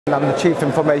I'm the Chief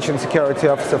Information Security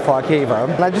Officer for Arqiva,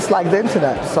 and I just like the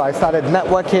internet. So I started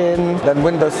networking, then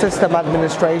Windows System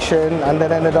Administration, and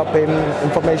then ended up in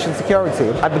information security.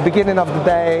 At the beginning of the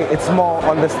day, it's more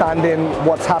understanding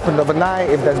what's happened overnight,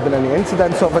 if there's been any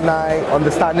incidents overnight,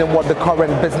 understanding what the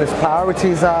current business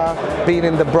priorities are. Being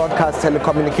in the broadcast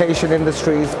telecommunication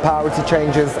industries, priority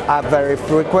changes are very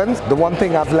frequent. The one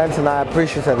thing I've learned and I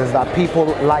appreciate is that people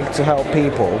like to help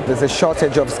people. There's a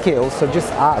shortage of skills, so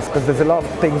just ask, because there's a lot of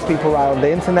things people write on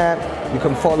the internet. You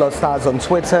can follow stars on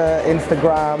Twitter,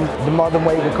 Instagram, the modern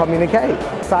way we communicate.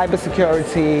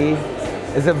 Cybersecurity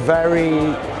is a very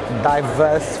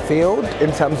diverse field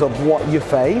in terms of what you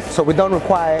face. So we don't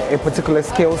require a particular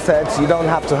skill set. You don't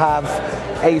have to have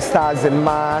A stars in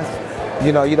math.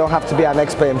 You don't have to be an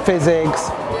expert in physics.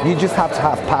 You just have to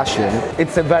have passion.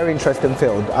 It's a very interesting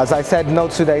field. As I said, no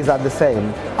 2 days are the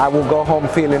same. I will go home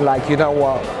feeling like, you know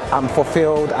what, I'm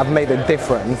fulfilled, I've made a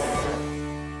difference.